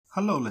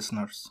Hello,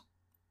 listeners.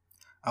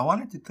 I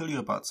wanted to tell you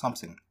about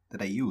something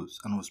that I use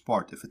and was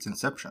part of its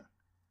inception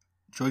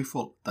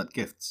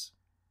Joyful.gifts.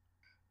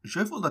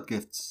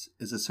 Joyful.gifts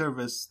is a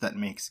service that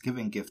makes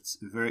giving gifts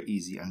very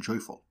easy and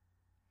joyful.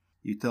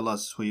 You tell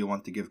us who you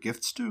want to give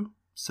gifts to,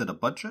 set a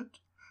budget,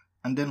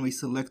 and then we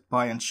select,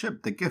 buy, and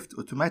ship the gift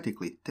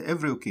automatically to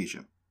every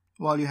occasion,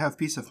 while you have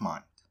peace of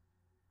mind.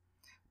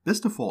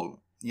 Best of all,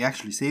 you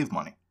actually save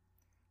money,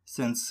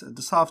 since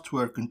the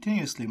software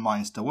continuously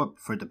mines the web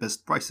for the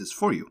best prices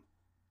for you.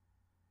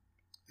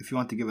 If you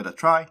want to give it a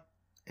try,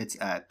 it's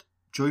at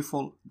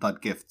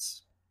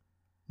joyful.gifts.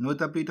 No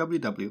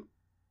www,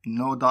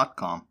 no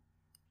 .com,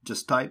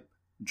 just type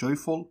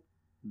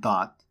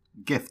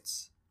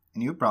joyful.gifts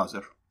in your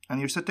browser and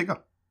you're set to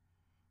go.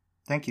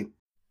 Thank you.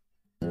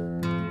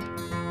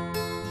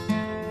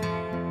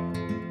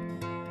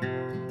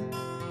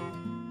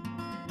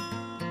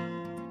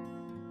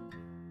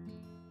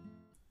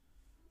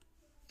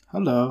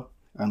 Hello,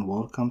 and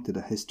welcome to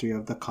the History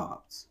of the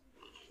Copts,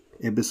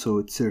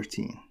 Episode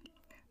 13,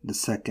 The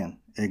Second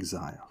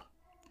Exile.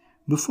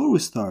 Before we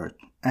start,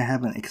 I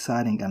have an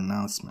exciting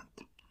announcement.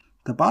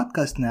 The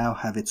podcast now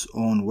have its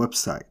own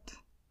website.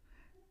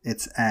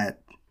 It's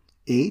at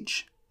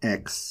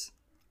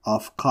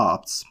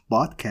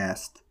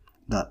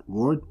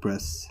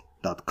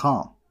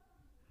hxofcoptspodcast.wordpress.com.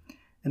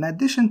 In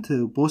addition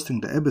to posting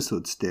the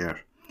episodes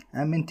there,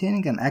 I'm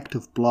maintaining an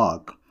active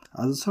blog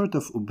as a sort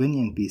of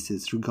opinion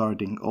pieces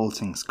regarding all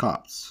things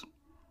Copts.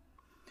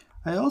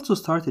 I also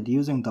started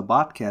using the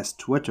podcast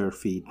Twitter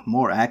feed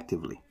more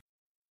actively,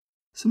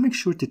 so make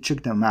sure to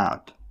check them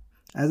out.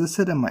 As I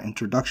said in my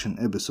introduction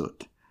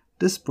episode,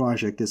 this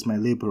project is my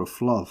labor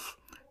of love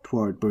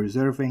toward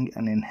preserving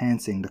and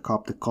enhancing the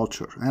Coptic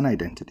culture and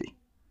identity.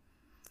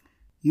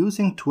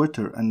 Using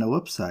Twitter and the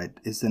website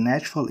is the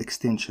natural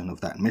extension of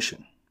that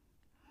mission.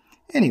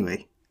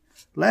 Anyway,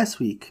 last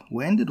week,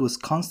 we ended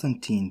with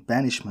Constantine's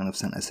banishment of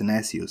St.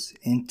 Athanasius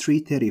in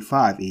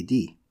 335 AD,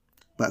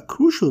 but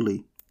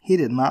crucially, he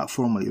did not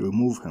formally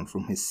remove him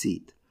from his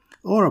seat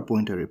or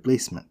appoint a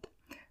replacement,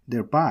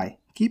 thereby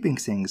keeping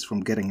things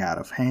from getting out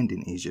of hand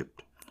in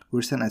Egypt,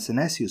 where St.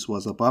 Athanasius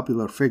was a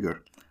popular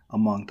figure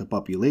among the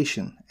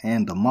population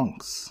and the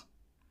monks.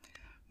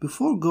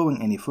 Before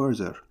going any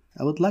further,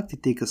 I would like to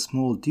take a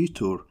small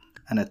detour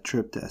and a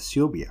trip to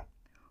Ethiopia,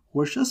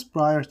 where just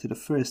prior to the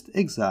first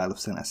exile of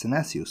St.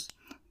 Athanasius,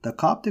 the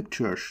Coptic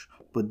Church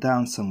put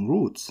down some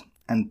roots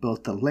and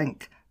built a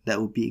link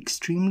that would be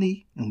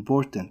extremely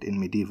important in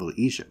medieval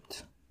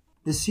Egypt.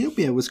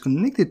 Ethiopia was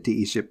connected to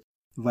Egypt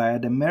via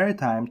the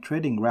maritime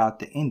trading route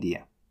to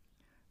India.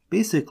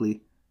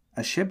 Basically,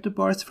 a ship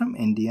departs from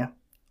India,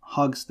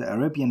 hugs the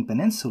Arabian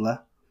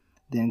Peninsula,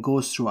 then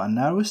goes through a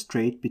narrow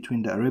strait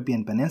between the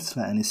Arabian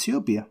Peninsula and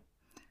Ethiopia.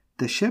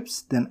 The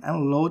ships then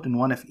unload in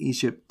one of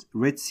Egypt's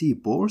Red Sea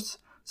ports,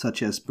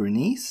 such as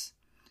Bernice,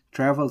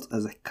 travels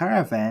as a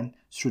caravan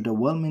through the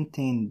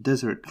well-maintained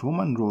desert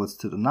Roman roads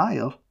to the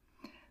Nile.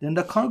 Then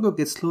the cargo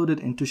gets loaded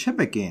into ship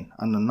again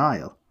on the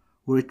Nile,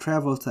 where it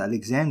travels to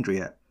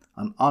Alexandria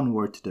and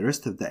onward to the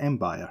rest of the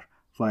empire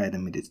via the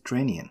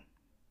Mediterranean.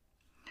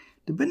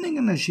 Depending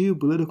on the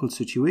geopolitical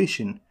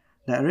situation,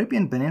 the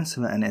Arabian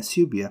Peninsula and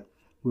Ethiopia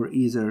were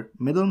either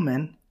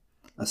middlemen,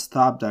 a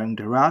stop during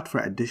the route for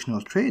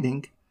additional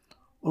trading,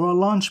 or a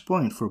launch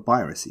point for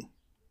piracy.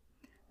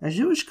 A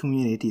Jewish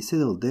community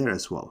settled there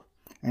as well,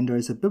 and there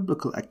is a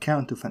biblical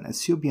account of an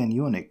Ethiopian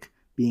eunuch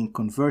being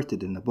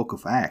converted in the Book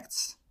of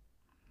Acts.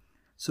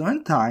 So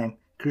in time,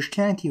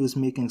 Christianity was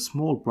making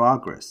small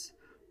progress,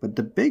 but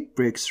the big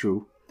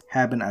breakthrough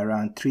happened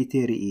around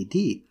 330 AD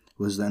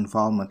with the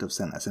involvement of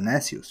St.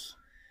 Athanasius.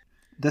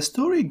 The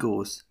story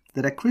goes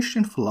that a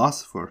Christian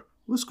philosopher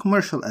with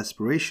commercial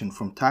aspiration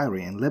from Tyre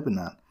in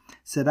Lebanon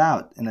set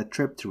out in a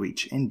trip to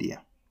reach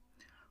India.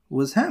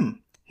 With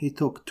him, he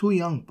took two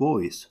young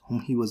boys whom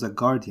he was a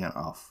guardian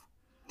of.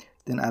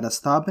 Then at a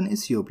stop in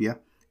Ethiopia,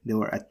 they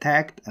were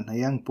attacked and the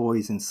young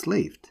boys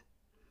enslaved.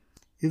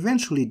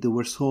 Eventually, they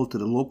were sold to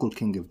the local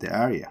king of the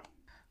area.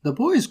 The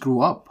boys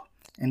grew up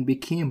and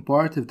became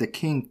part of the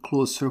king's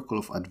close circle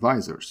of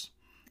advisors,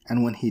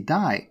 and when he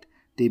died,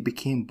 they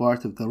became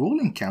part of the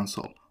ruling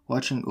council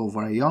watching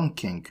over a young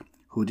king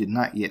who did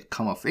not yet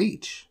come of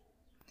age.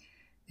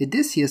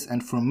 Odysseus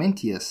and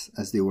Frumentius,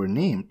 as they were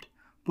named,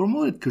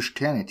 promoted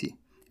Christianity,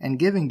 and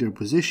given their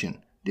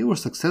position, they were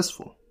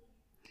successful.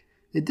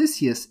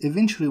 Odysseus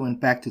eventually went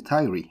back to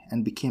Tyre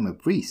and became a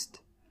priest,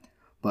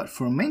 but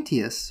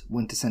Frumentius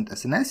went to St.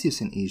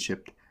 Athanasius in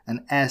Egypt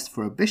and asked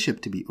for a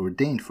bishop to be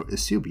ordained for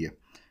Ethiopia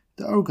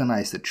to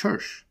organize the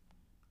church.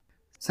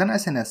 St.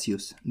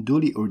 Athanasius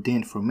duly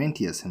ordained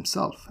Frumentius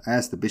himself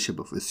as the bishop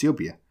of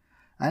Ethiopia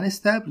and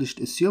established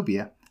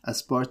Ethiopia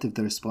as part of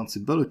the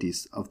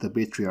responsibilities of the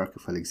Patriarch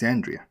of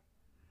Alexandria.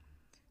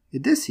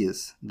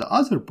 Odysseus, the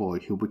other boy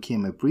who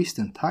became a priest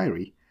in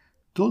Tyre,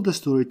 told the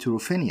story to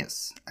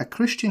Rufinus, a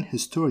Christian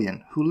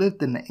historian who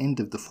lived in the end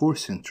of the 4th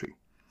century,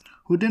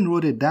 who then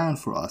wrote it down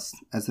for us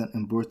as an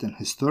important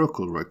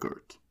historical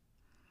record.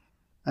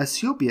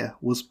 Ethiopia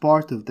was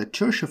part of the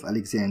Church of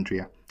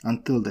Alexandria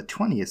until the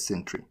 20th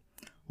century,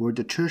 where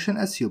the church in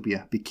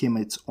Ethiopia became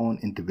its own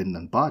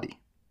independent body.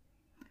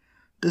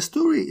 The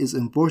story is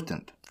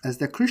important as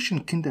the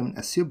Christian kingdom in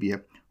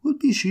Ethiopia will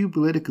be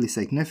geopolitically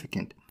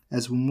significant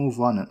as we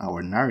move on in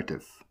our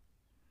narrative.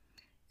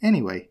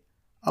 Anyway,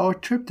 our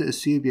trip to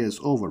Ethiopia is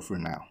over for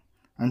now,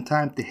 and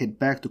time to head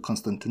back to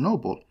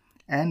Constantinople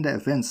and the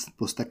events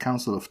post the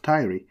Council of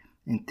Tyre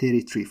in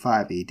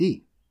 335 AD,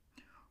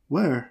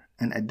 where,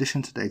 in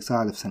addition to the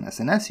exile of St.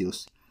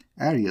 Athanasius,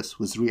 Arius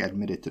was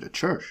readmitted to the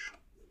church.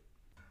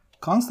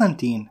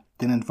 Constantine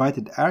then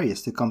invited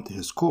Arius to come to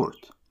his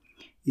court,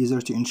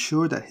 either to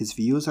ensure that his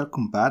views are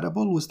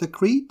compatible with the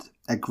creed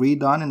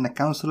agreed on in the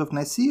Council of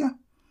Nicaea,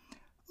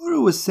 or it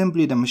was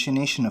simply the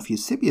machination of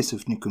Eusebius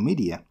of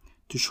Nicomedia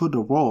to show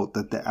the world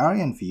that the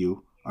Arian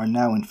view are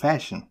now in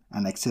fashion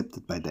and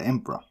accepted by the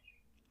emperor.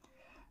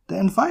 The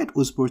invite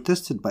was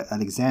protested by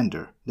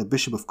Alexander, the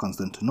Bishop of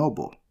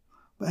Constantinople,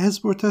 but his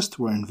protests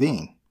were in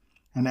vain,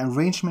 and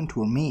arrangements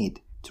were made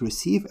to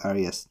receive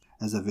Arius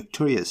as a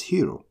victorious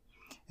hero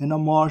in a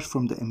march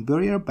from the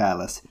imperial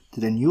palace to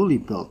the newly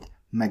built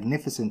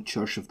magnificent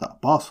Church of the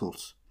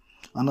Apostles,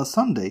 on a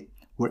Sunday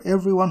where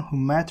everyone who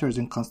matters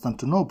in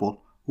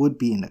Constantinople would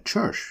be in a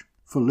church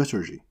for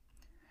liturgy.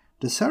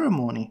 The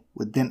ceremony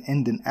would then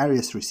end in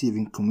Arius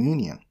receiving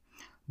communion,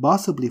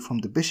 possibly from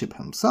the bishop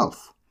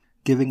himself,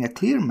 giving a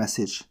clear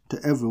message to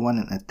everyone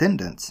in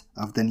attendance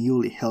of the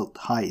newly held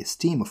high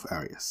esteem of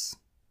Arius.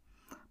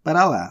 But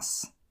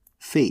alas,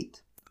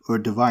 fate, or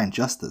divine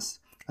justice,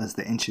 as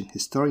the ancient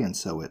historians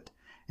saw it,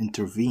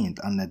 intervened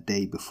on the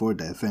day before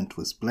the event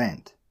was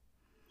planned.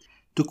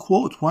 To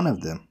quote one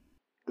of them,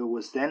 "It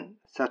was then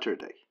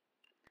Saturday,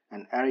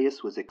 and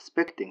Arius was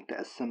expecting to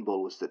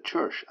assemble with the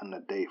church on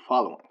the day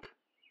following.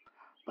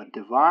 But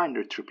divine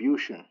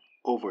retribution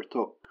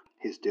overtook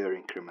his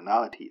daring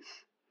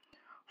criminalities.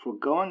 For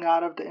going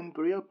out of the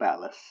imperial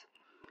palace,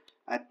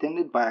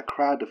 attended by a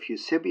crowd of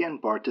Eusebian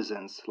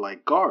partisans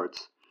like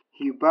guards,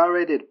 he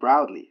paraded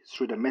proudly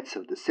through the midst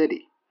of the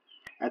city,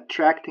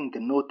 attracting the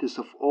notice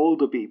of all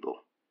the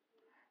people.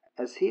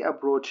 As he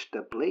approached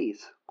the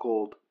place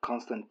called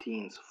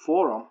Constantine's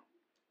Forum,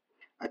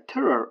 a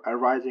terror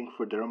arising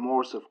for the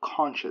remorse of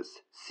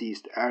conscience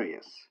seized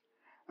Arius,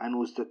 and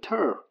with the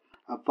terror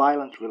a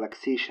violent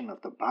relaxation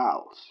of the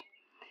bowels.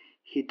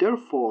 He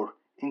therefore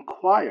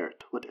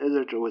inquired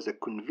whether there was a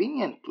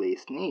convenient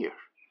place near,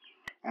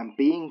 and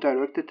being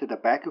directed to the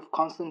back of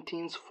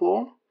Constantine's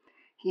Forum,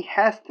 he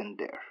hastened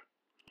there.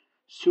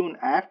 Soon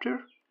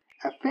after,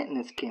 a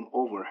faintness came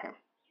over him,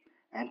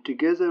 and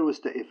together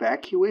with the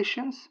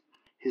evacuations,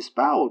 his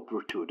bowel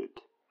protruded,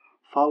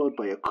 followed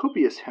by a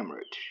copious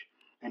hemorrhage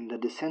and the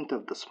descent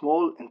of the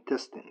small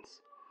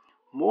intestines.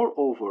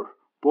 Moreover,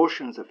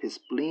 portions of his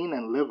spleen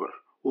and liver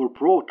were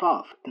brought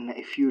off in the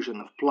effusion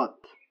of blood,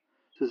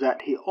 so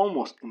that he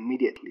almost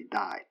immediately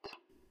died."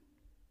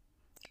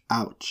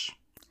 Ouch.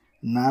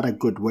 Not a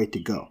good way to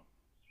go.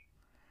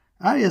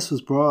 Arius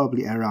was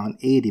probably around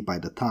 80 by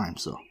the time,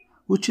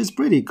 which is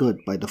pretty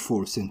good by the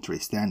 4th century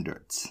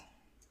standards.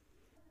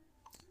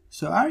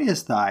 So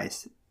Arius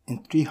dies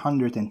in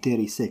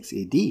 336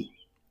 AD,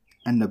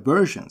 and the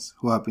Persians,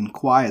 who have been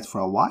quiet for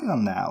a while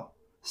now,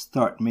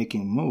 start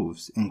making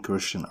moves in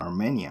Christian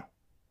Armenia.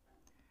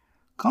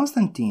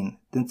 Constantine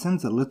then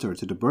sends a letter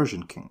to the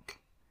Persian king,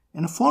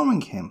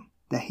 informing him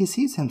that he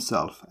sees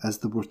himself as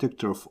the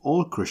protector of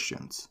all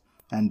Christians,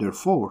 and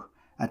therefore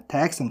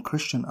attacks in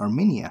Christian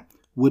Armenia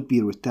would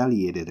be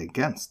retaliated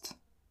against.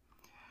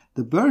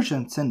 The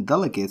Persians sent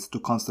delegates to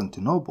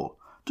Constantinople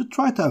to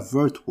try to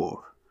avert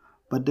war,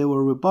 but they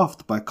were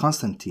rebuffed by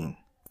Constantine,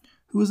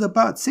 who was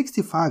about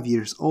 65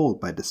 years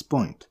old by this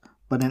point,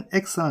 but in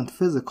excellent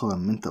physical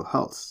and mental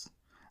health,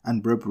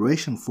 and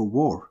preparation for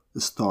war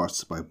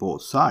starts by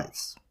both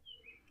sides.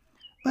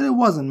 But it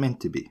wasn't meant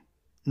to be,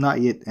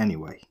 not yet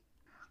anyway.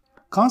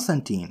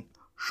 Constantine,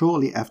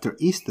 shortly after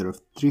Easter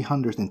of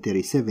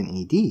 337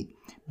 AD,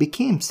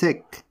 became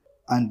sick,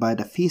 and by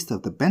the feast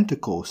of the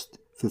Pentecost,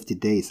 50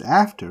 days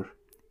after,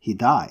 he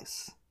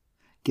dies,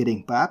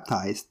 getting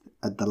baptized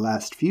at the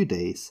last few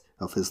days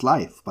of his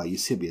life by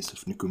Eusebius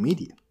of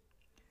Nicomedia.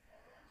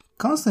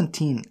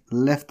 Constantine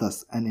left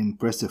us an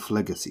impressive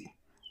legacy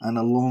and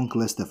a long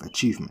list of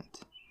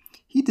achievements.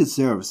 He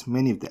deserves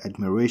many of the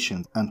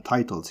admirations and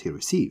titles he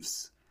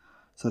receives,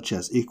 such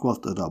as equal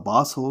to the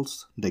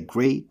Apostles, the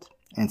Great,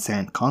 and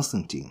Saint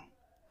Constantine.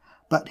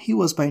 But he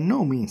was by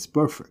no means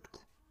perfect.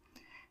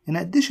 In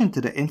addition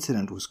to the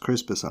incident with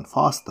Crispus and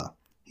Fausta,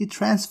 he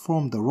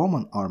transformed the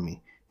Roman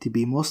army to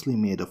be mostly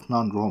made of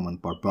non-Roman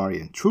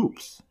barbarian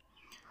troops,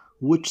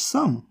 which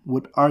some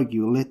would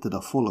argue led to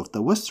the fall of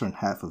the western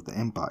half of the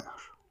empire.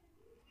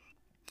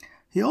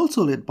 He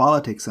also let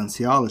politics and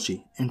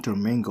theology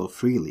intermingle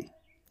freely.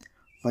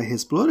 By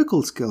his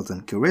political skills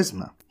and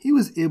charisma, he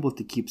was able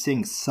to keep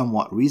things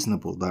somewhat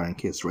reasonable during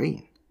his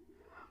reign.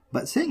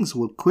 But things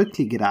will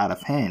quickly get out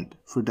of hand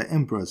for the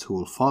emperors who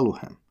will follow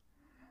him,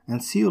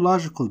 and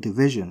theological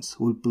divisions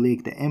will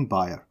plague the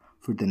empire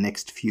for the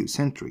next few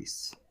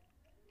centuries.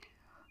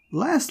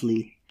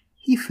 Lastly,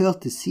 he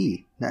failed to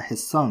see that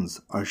his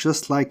sons are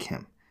just like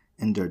him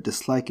in their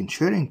dislike in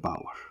sharing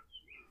power,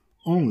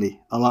 only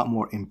a lot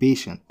more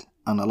impatient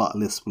and a lot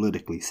less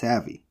politically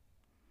savvy.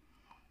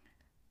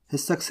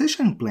 His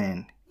succession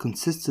plan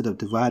consisted of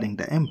dividing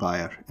the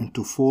empire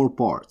into 4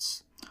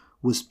 parts,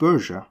 with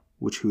Persia,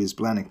 which he was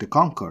planning to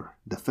conquer,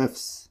 the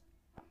 5th.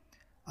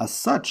 As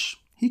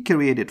such, he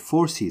created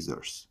 4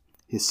 Caesars,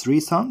 his 3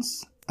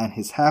 sons and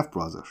his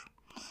half-brother,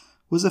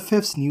 with a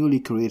 5th newly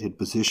created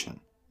position,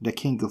 the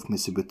king of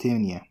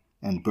Mesopotamia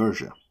and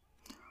Persia.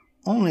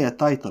 Only a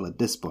title at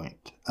this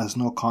point, as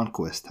no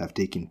conquest have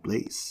taken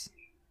place.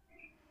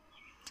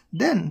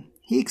 Then,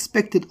 he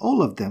expected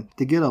all of them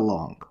to get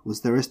along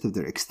with the rest of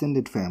their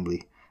extended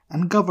family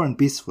and govern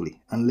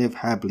peacefully and live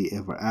happily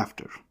ever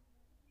after.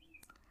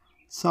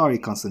 Sorry,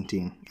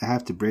 Constantine, I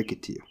have to break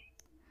it to you.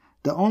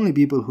 The only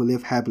people who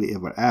live happily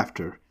ever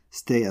after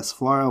stay as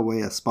far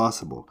away as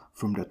possible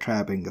from the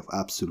trapping of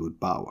absolute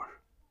power.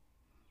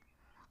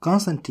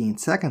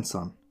 Constantine's second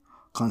son,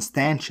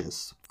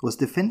 Constantius, was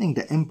defending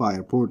the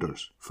empire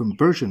borders from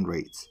Persian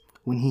raids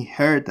when he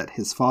heard that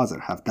his father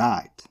had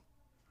died.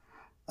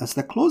 As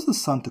the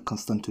closest son to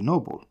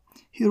Constantinople,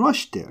 he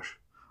rushed there,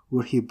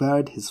 where he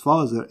buried his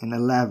father in a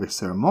lavish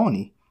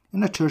ceremony in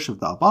the Church of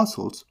the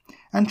Apostles,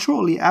 and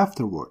shortly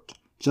afterward,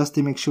 just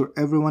to make sure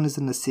everyone is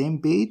on the same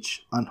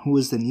page on who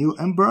is the new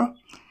emperor,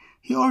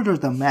 he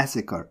ordered a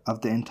massacre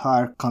of the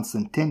entire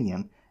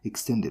Constantinian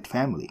extended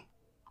family.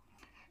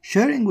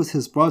 Sharing with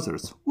his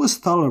brothers was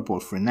tolerable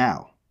for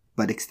now,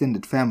 but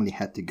extended family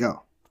had to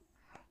go.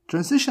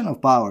 Transition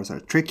of powers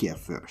are tricky at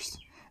first,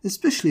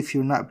 especially if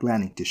you're not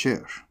planning to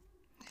share.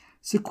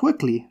 So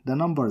quickly, the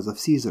numbers of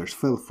Caesars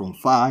fell from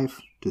 5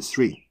 to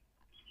 3.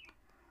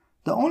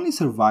 The only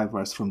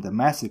survivors from the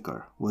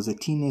massacre was a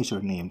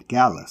teenager named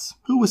Gallus,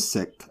 who was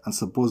sick and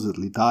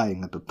supposedly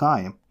dying at the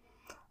time,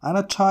 and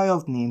a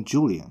child named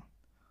Julian,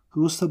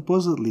 who was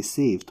supposedly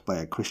saved by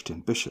a Christian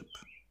bishop.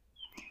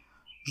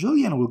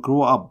 Julian will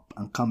grow up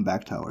and come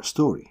back to our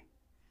story,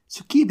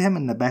 so keep him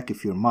in the back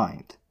of your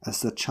mind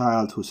as the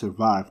child who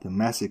survived the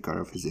massacre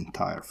of his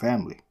entire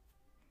family.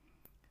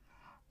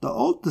 The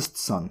oldest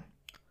son,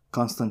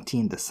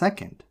 Constantine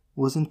II,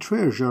 was in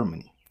Trier,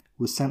 Germany,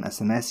 with St.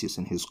 Athanasius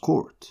in his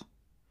court.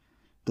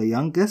 The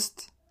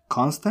youngest,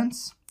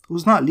 Constans,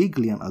 was not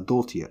legally an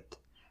adult yet,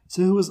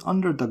 so he was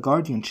under the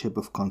guardianship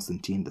of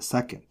Constantine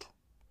II.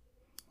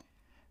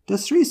 The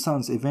 3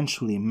 sons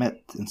eventually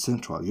met in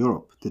Central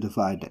Europe to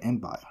divide the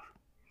empire.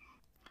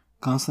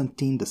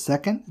 Constantine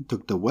II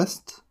took the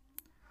west,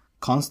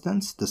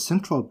 Constans the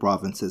central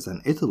provinces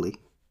and Italy,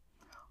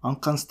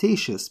 and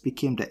Constantius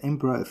became the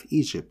emperor of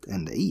Egypt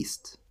and the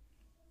east.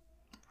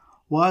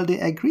 While they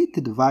agreed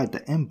to divide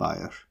the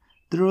empire,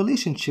 the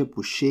relationship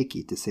was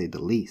shaky to say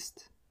the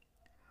least.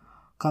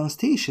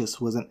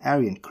 Constantius was an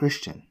Arian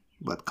Christian,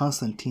 but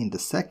Constantine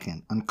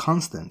II and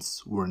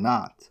Constans were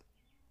not.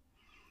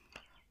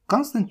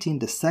 Constantine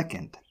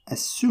II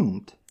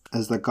assumed,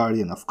 as the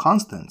guardian of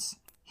Constans,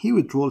 he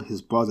would rule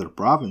his brother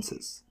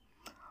provinces,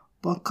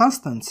 but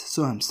Constans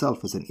saw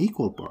himself as an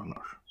equal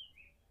partner.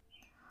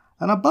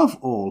 And above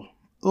all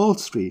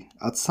 3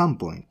 at some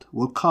point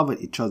will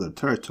covet each other's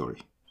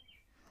territory,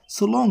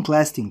 so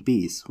long-lasting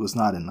peace was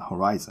not in the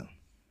horizon.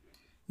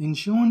 In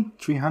June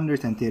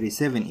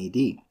 337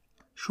 AD,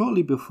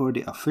 shortly before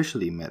they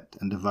officially met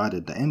and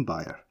divided the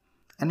empire,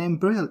 an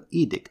imperial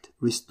edict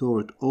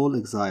restored all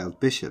exiled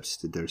bishops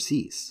to their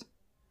sees.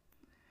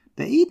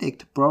 The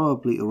edict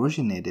probably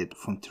originated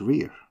from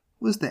Trier,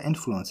 with the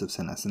influence of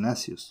St.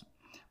 Athanasius,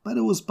 but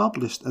it was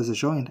published as a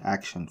joint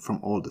action from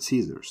all the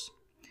Caesars,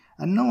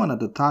 and no one at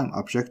the time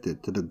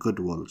objected to the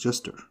goodwill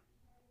gesture.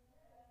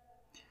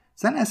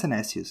 St.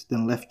 Athanasius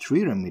then left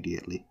Trier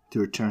immediately to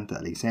return to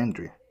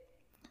Alexandria.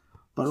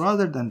 But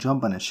rather than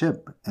jump on a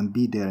ship and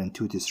be there in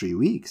 2 to 3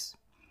 weeks,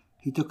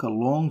 he took a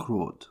long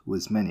road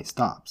with many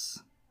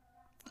stops.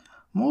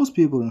 Most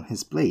people in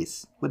his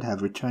place would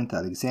have returned to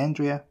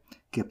Alexandria,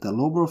 kept a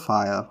low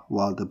profile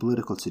while the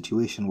political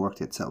situation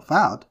worked itself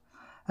out,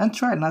 and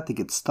tried not to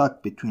get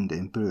stuck between the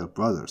imperial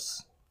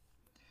brothers.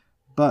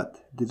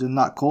 But they did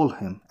not call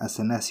him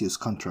Athanasius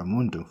Contra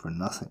Mundum for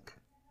nothing.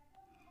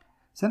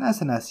 St.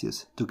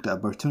 Athanasius took the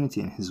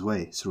opportunity in his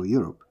way through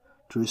Europe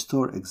to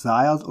restore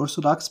exiled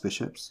Orthodox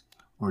bishops,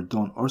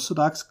 ordain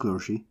Orthodox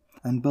clergy,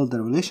 and build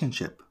a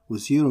relationship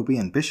with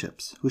European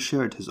bishops who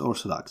shared his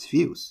Orthodox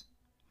views.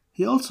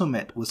 He also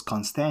met with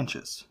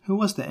Constantius, who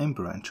was the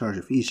emperor in charge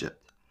of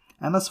Egypt,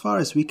 and as far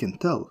as we can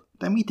tell,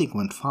 the meeting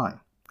went fine,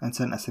 and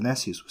St.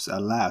 Athanasius was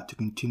allowed to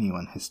continue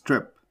on his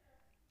trip.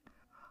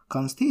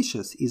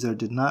 Constantius either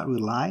did not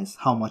realize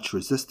how much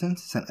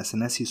resistance St.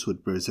 Athanasius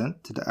would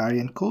present to the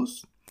Arian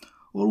cause,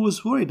 or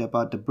was worried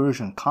about the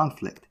Persian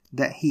conflict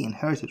that he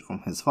inherited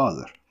from his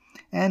father,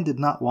 and did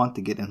not want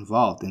to get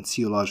involved in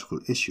theological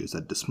issues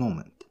at this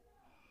moment.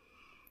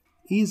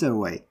 Either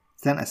way,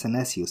 St.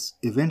 Athanasius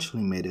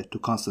eventually made it to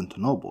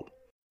Constantinople,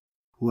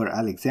 where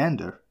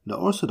Alexander, the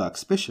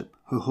Orthodox bishop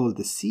who held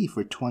the see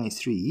for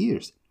 23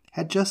 years,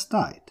 had just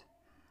died,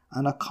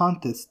 and a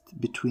contest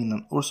between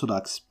an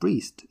Orthodox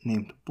priest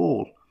named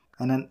Paul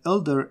and an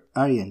elder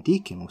Arian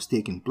deacon was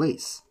taking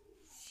place.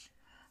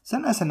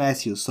 St.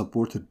 Athanasius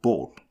supported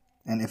Paul,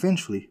 and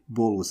eventually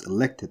Paul was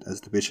elected as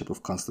the Bishop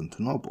of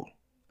Constantinople.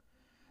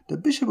 The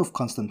Bishop of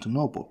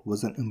Constantinople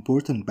was an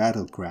important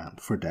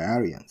battleground for the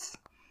Arians,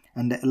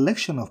 and the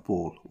election of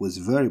Paul was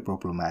very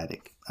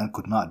problematic and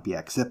could not be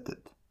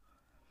accepted.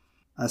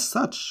 As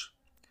such,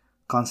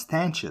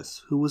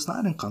 Constantius, who was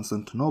not in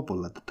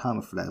Constantinople at the time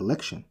of the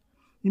election,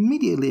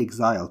 immediately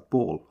exiled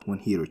Paul when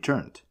he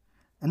returned,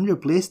 and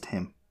replaced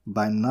him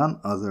by none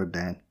other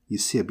than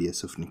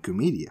Eusebius of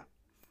Nicomedia,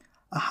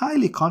 a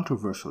highly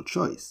controversial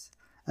choice,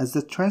 as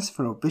the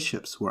transfer of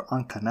bishops were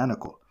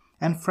uncanonical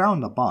and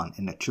frowned upon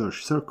in the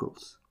church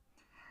circles.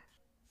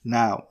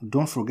 Now,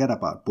 don't forget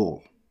about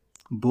Paul.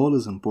 Paul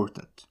is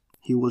important.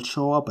 He will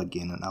show up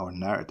again in our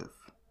narrative.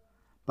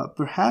 But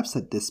perhaps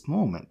at this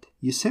moment,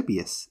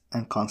 Eusebius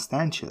and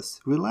Constantius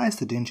realized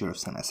the danger of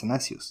St.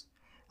 Athanasius,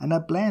 and a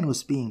plan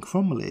was being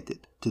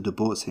formulated to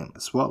depose him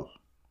as well.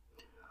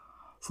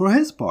 For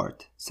his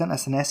part, St.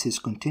 Athanasius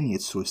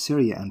continued through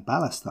Syria and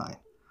Palestine,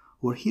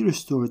 where he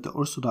restored the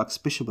Orthodox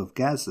Bishop of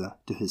Gaza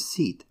to his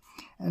seat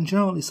and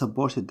generally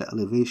supported the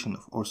elevation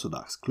of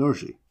Orthodox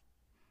clergy.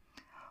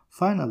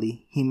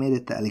 Finally, he made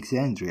it to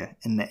Alexandria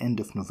in the end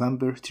of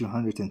November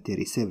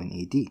 337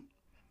 AD,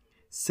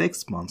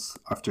 6 months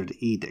after the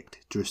edict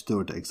to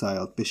restore the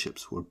exiled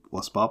bishops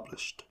was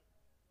published.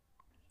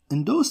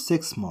 In those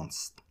 6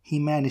 months, he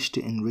managed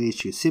to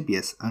enrage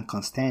Eusebius and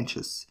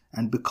Constantius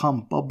and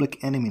become public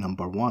enemy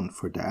number 1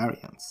 for the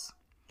Arians.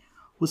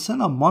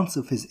 Within a month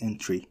of his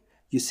entry,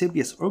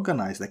 Eusebius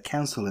organized a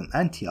council in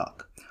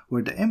Antioch,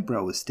 where the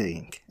emperor was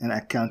staying, on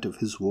account of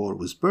his war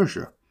with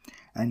Persia,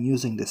 and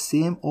using the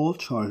same old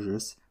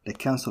charges, the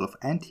Council of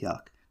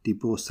Antioch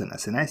deposed St.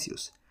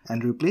 Athanasius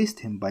and replaced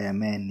him by a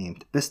man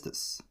named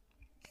Pistis.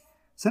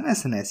 St.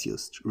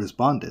 Athanasius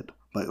responded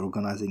by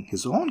organizing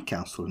his own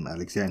council in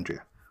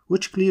Alexandria,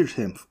 which cleared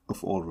him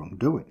of all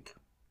wrongdoing.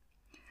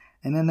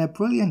 And in a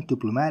brilliant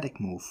diplomatic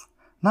move,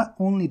 not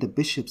only the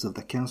bishops of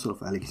the Council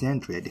of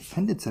Alexandria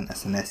defended St.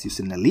 Athanasius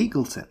in a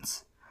legal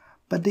sense,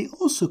 but they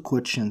also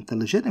questioned the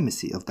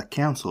legitimacy of the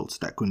councils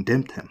that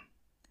condemned him.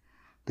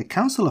 The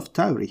Council of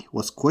Tyre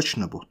was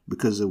questionable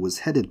because it was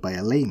headed by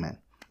a layman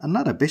and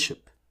not a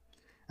bishop,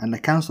 and the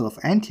Council of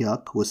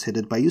Antioch was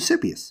headed by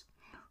Eusebius,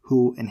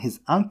 who, in his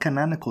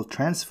uncanonical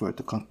transfer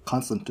to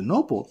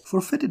Constantinople,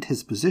 forfeited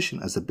his position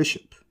as a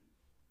bishop.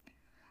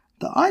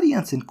 The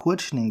audience in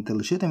questioning the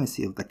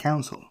legitimacy of the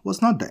council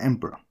was not the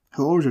emperor,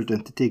 who ordered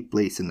them to take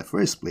place in the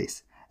first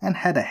place and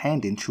had a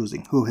hand in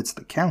choosing who heads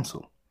the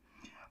council,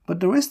 but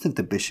the rest of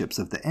the bishops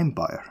of the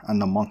empire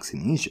and the monks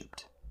in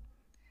Egypt.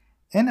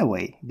 In a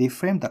way, they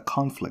framed the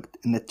conflict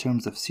in the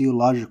terms of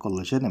theological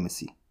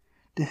legitimacy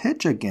to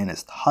hedge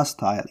against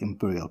hostile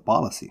imperial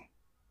policy.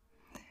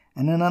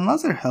 And in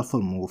another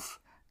helpful move,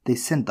 they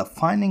sent the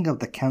finding of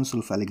the Council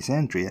of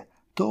Alexandria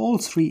to all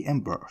 3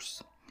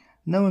 emperors,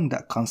 knowing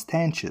that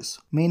Constantius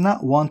may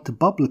not want to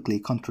publicly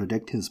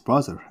contradict his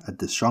brother at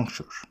this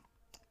juncture.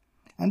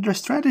 And their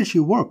strategy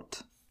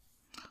worked.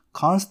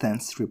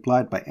 Constans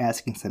replied by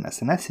asking St.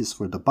 Athanasius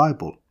for the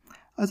Bible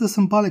as a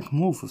symbolic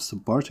move of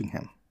supporting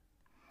him.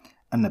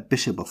 And the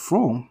Bishop of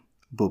Rome,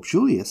 Pope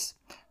Julius,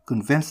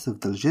 convinced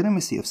of the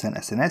legitimacy of St.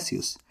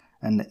 Athanasius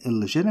and the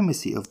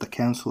illegitimacy of the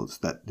councils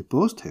that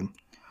deposed him,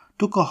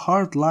 took a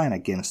hard line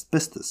against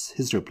Pistis,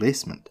 his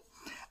replacement,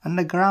 on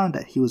the ground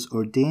that he was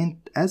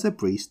ordained as a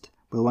priest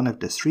by one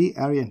of the 3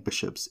 Arian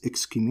bishops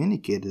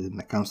excommunicated in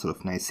the Council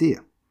of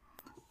Nicaea.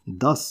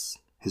 Thus,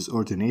 his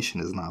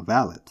ordination is not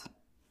valid.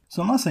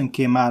 So nothing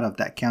came out of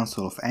that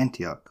Council of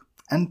Antioch,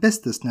 and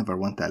Pistis never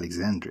went to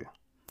Alexandria.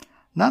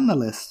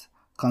 Nonetheless,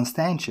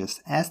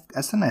 Constantius asked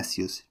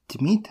Athanasius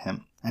to meet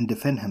him and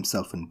defend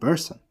himself in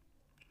person.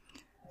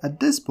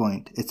 At this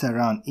point, it's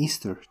around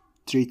Easter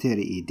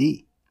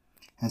 330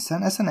 AD, and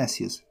St.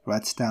 Athanasius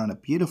writes down a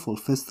beautiful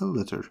festal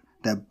letter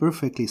that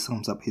perfectly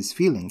sums up his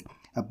feeling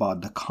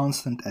about the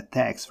constant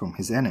attacks from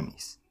his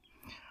enemies.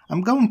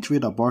 I'm going to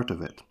read a part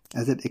of it,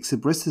 as it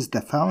expresses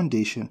the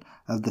foundation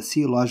of the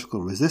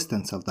theological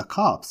resistance of the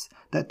Copts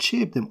that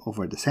shaped them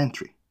over the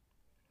century.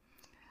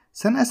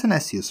 St.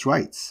 Athanasius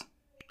writes,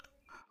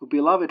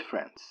 "Beloved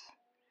friends,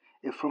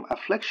 if from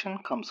affliction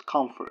comes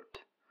comfort,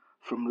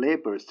 from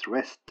labors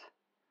rest,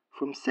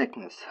 from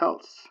sickness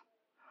health,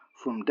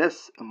 from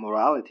death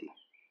immorality,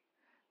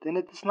 then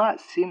it is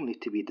not seemly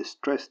to be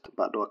distressed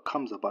about what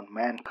comes upon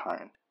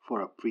mankind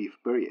for a brief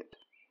period.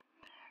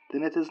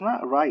 Then it is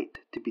not right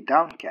to be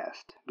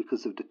downcast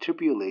because of the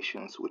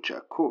tribulations which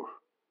occur.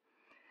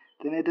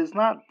 Then it is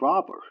not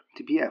proper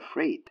to be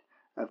afraid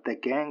of the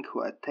gang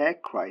who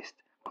attack Christ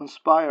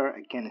conspire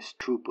against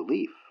true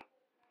belief.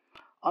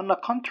 On the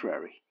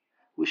contrary,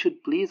 we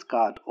should please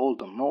God all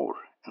the more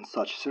in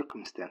such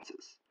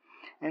circumstances,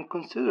 and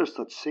consider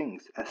such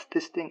things as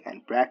testing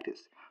and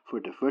practice for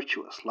the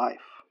virtuous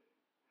life.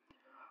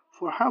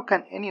 For how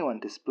can anyone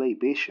display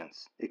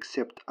patience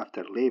except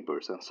after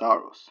labors and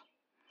sorrows?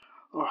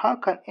 Or how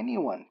can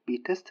anyone be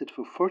tested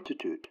for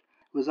fortitude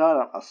without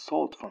an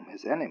assault from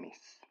his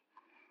enemies?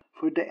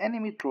 For the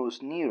enemy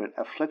draws near in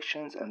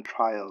afflictions and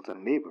trials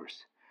and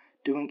labors,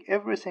 doing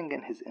everything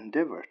in his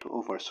endeavor to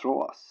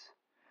overthrow us.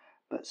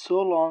 But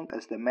so long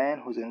as the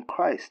man who's in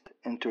Christ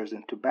enters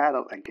into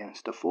battle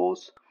against the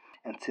foes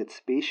and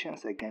sets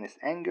patience against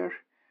anger,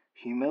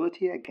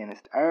 humility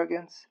against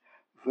arrogance,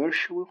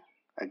 virtue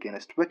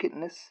against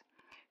wickedness,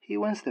 he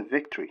wins the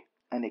victory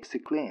and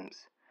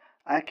exclaims,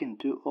 I can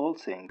do all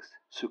things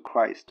through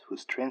Christ who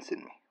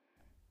strengthens me.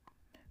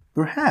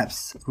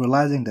 Perhaps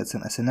realizing that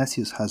St.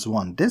 Athanasius has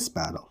won this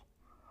battle,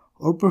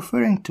 or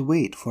preferring to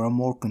wait for a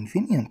more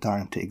convenient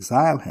time to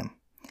exile him,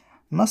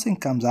 nothing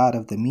comes out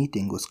of the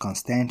meeting with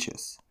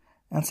Constantius,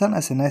 and St.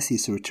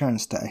 Athanasius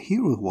returns to a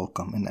hero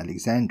welcome in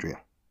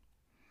Alexandria.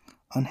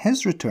 On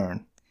his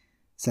return,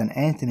 St.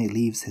 Anthony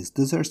leaves his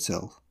desert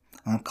cell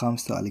and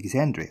comes to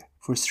Alexandria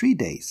for 3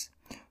 days,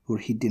 where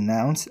he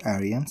denounced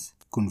Arians,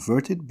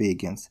 converted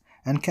pagans,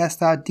 and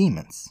cast out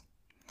demons.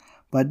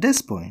 By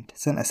this point,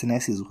 St.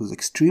 Athanasius was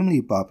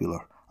extremely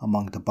popular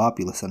among the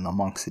populace and the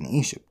monks in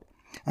Egypt,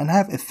 and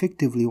have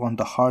effectively won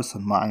the hearts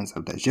and minds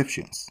of the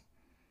Egyptians.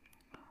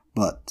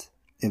 But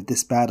if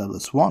this battle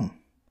is won,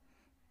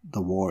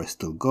 the war is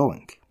still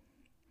going.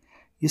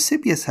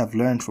 Eusebius have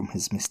learned from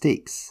his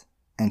mistakes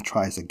and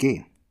tries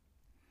again.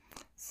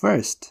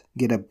 First,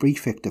 get a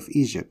prefect of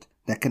Egypt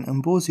that can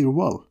impose your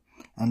will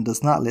and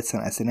does not let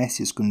St.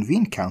 Athanasius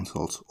convene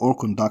councils or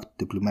conduct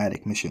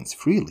diplomatic missions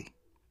freely.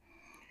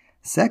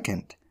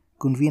 Second,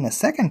 convene a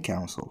second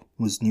council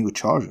with new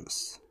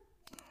charges.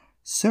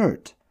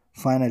 Third,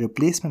 find a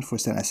replacement for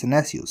St.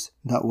 Athanasius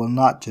that will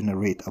not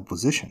generate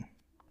opposition.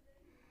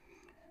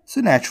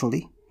 So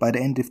naturally, by the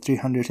end of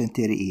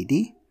 330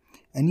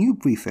 AD, a new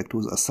prefect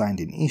was assigned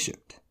in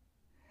Egypt.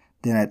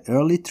 Then at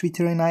early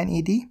 339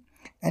 AD,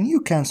 a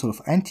new council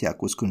of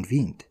Antioch was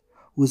convened,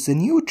 with the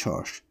new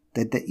charge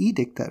that the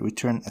edict that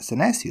returned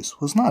Athanasius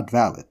was not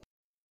valid,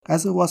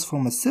 as it was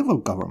from a civil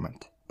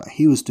government, but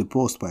he was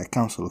deposed by a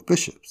council of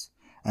bishops,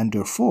 and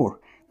therefore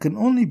can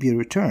only be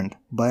returned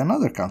by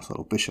another council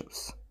of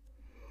bishops.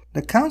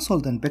 The council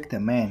then picked a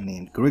man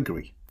named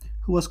Gregory,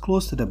 who was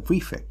close to the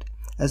prefect,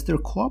 as their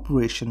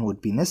cooperation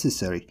would be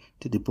necessary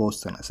to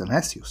depose St.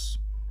 Athanasius.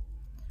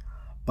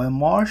 By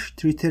March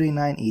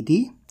 339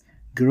 AD,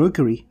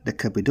 Gregory the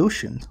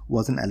Cappadocian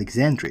was in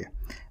Alexandria,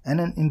 and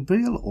an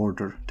imperial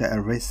order to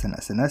arrest St.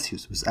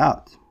 Athanasius was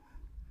out.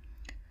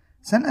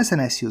 St.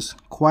 Athanasius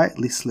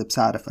quietly slips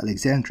out of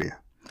Alexandria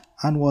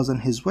and was on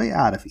his way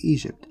out of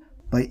Egypt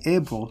by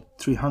April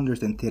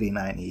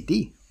 339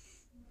 AD.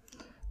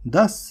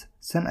 Thus,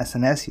 St.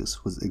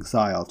 Athanasius was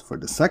exiled for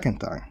the second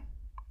time.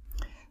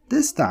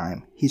 This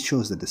time, he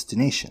chose the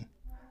destination,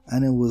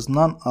 and it was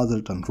none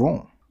other than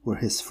Rome, where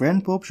his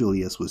friend Pope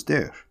Julius was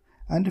there,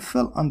 and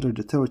fell under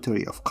the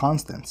territory of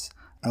Constans,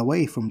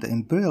 away from the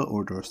imperial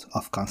orders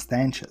of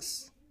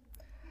Constantius.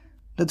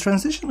 The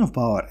transition of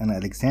power in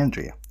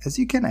Alexandria, as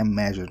you can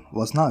imagine,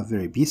 was not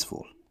very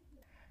peaceful.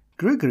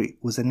 Gregory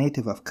was a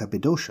native of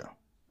Cappadocia,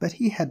 but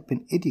he had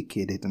been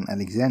educated in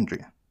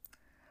Alexandria.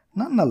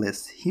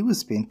 Nonetheless, he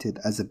was painted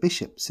as a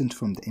bishop sent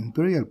from the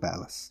imperial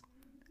palace,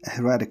 a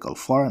heretical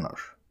foreigner.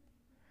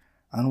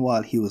 And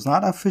while he was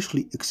not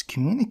officially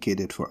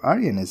excommunicated for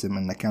Arianism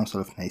in the Council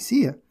of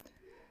Nicaea,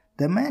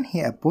 the man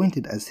he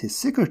appointed as his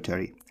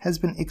secretary has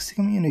been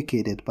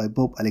excommunicated by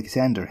Pope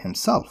Alexander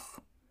himself,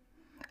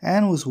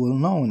 and was well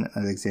known in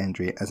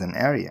Alexandria as an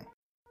Arian.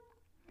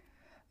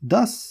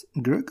 Thus,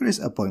 Gregory's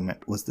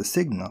appointment was the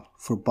signal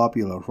for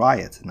popular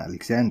riots in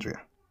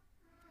Alexandria.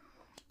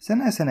 St.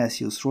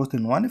 Athanasius wrote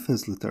in one of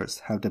his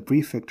letters how the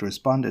prefect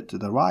responded to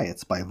the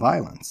riots by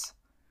violence.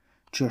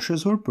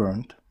 Churches were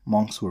burned,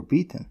 monks were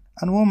beaten,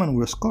 and women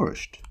were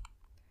scourged.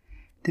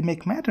 To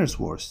make matters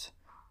worse,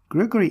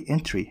 Gregory's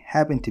entry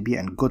happened to be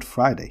on Good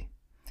Friday,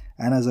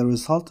 and as a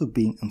result of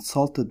being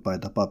insulted by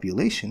the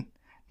population,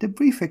 the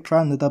prefect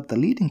rounded up the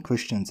leading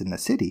Christians in the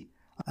city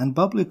and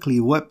publicly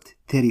whipped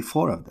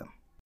 34 of them.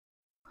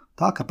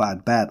 Talk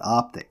about bad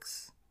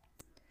optics.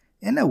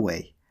 In a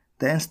way,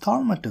 the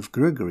installment of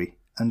Gregory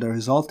and the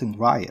resulting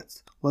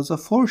riots was a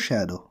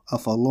foreshadow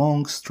of a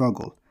long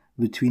struggle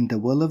between the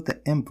will of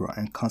the emperor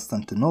in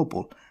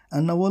Constantinople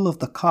and the will of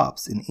the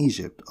Copts in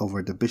Egypt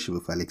over the Bishop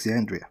of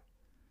Alexandria.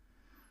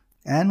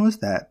 And with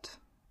that,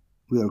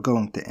 we are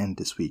going to end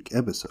this week's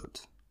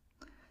episode.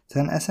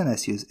 St.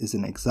 Athanasius is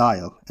in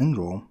exile in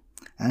Rome,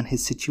 and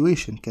his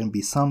situation can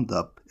be summed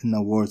up in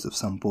the words of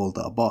St. Paul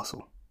the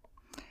Apostle.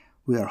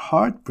 We are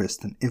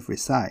hard-pressed on every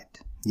side,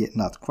 yet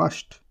not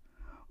crushed.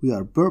 We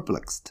are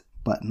perplexed,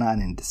 but not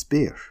in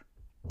despair.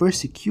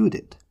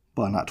 Persecuted,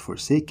 but not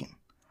forsaken.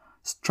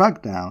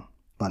 Struck down,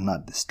 but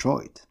not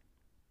destroyed.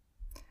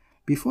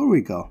 Before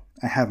we go,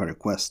 I have a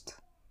request.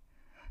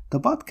 The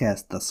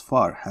podcasts thus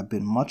far have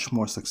been much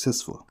more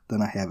successful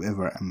than I have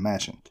ever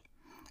imagined,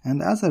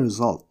 and as a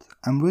result,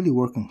 I'm really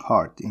working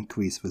hard to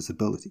increase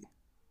visibility.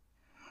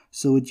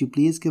 So would you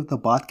please give the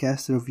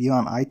podcast a review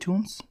on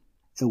iTunes?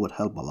 It would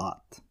help a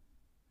lot.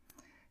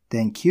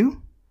 Thank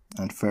you,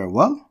 and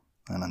farewell,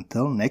 and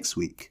until next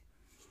week.